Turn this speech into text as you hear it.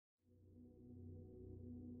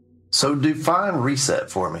So define reset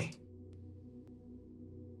for me.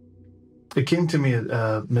 It came to me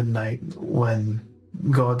at midnight when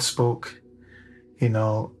God spoke,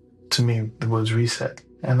 to me the words reset.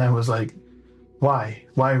 And I was like, why?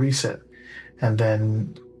 Why reset? And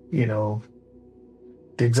then,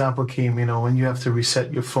 the example came, when you have to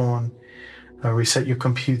reset your phone or reset your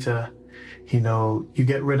computer, you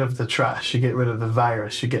get rid of the trash, you get rid of the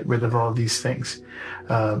virus, you get rid of all these things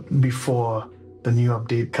before the new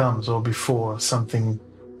update comes or before something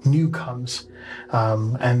new comes.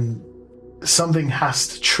 And something has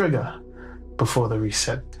to trigger before the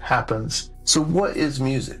reset happens. So what is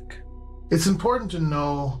music? It's important to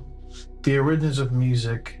know the origins of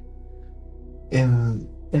music in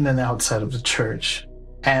and outside of the church,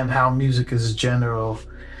 and how music has generally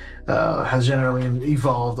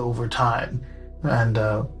evolved over time. And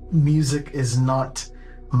music is not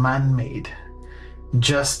man-made.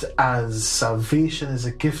 Just as salvation is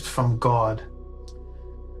a gift from God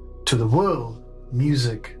to the world,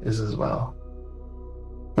 music is as well.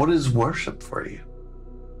 What is worship for you?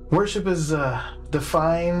 Worship is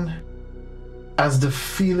defined as the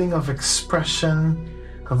feeling of expression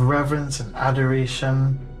of reverence and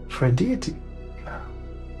adoration for a deity.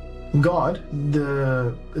 God,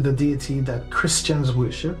 the deity that Christians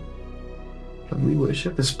worship, that we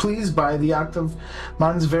worship, is pleased by the act of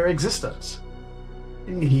man's very existence.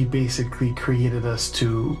 He basically created us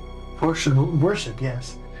to Worship. Worship,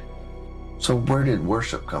 yes. So where did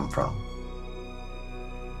worship come from?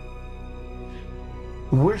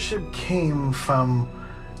 Worship came from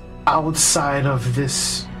outside of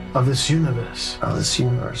this universe. Oh, this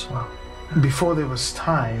universe, wow. Before there was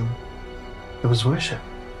time, there was worship.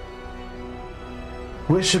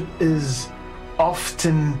 Worship is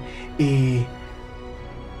often a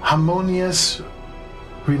harmonious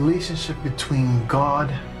relationship between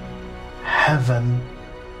God, heaven,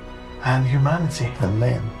 and humanity. And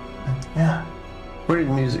man. Yeah. Where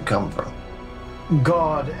did music come from?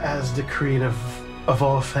 God, as the creator of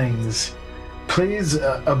all things, plays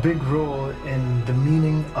a big role in the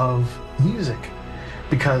meaning of music,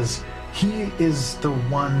 because he is the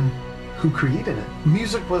one who created it.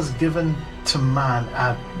 Music was given to man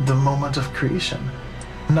at the moment of creation.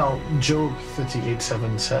 Now, Job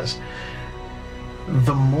 38:7 says,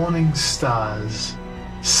 "The morning stars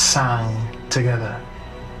sang together."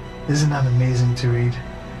 Isn't that amazing to read?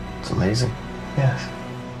 It's amazing. Yes.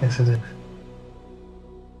 Yes, it is.